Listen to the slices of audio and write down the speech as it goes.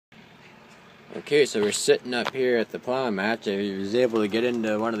Okay, so we're sitting up here at the plow match. I was able to get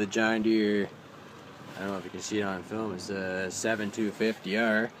into one of the John Deere, I don't know if you can see it on film, it's a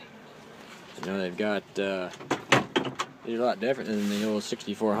 7250R. You know, they've got, they're a lot different than the old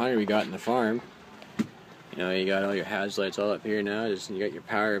 6400 we got in the farm. You know, you got all your hazard lights all up here now, you got your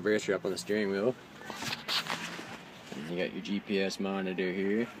power reverser up on the steering wheel. And you got your GPS monitor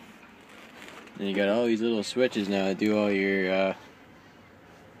here. And you got all these little switches now that do all your,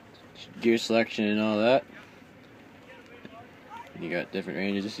 gear selection and all that. And you got different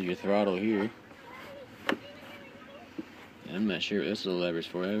ranges. This is your throttle here. And I'm not sure what this little lever's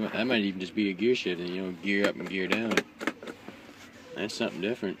for. That might even just be a gear shift, and you know, gear up and gear down. That's something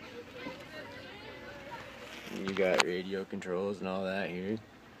different. And you got radio controls and all that here.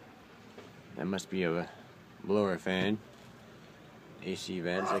 That must be a blower fan. AC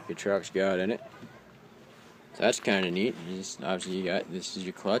vents like your truck's got in it. So that's kind of neat. Obviously you got, this is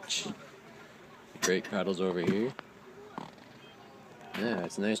your clutch. Brake pedals over here. Yeah,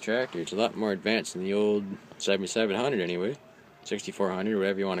 it's a nice tractor. It's a lot more advanced than the old 7700 anyway. 6400,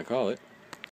 whatever you want to call it.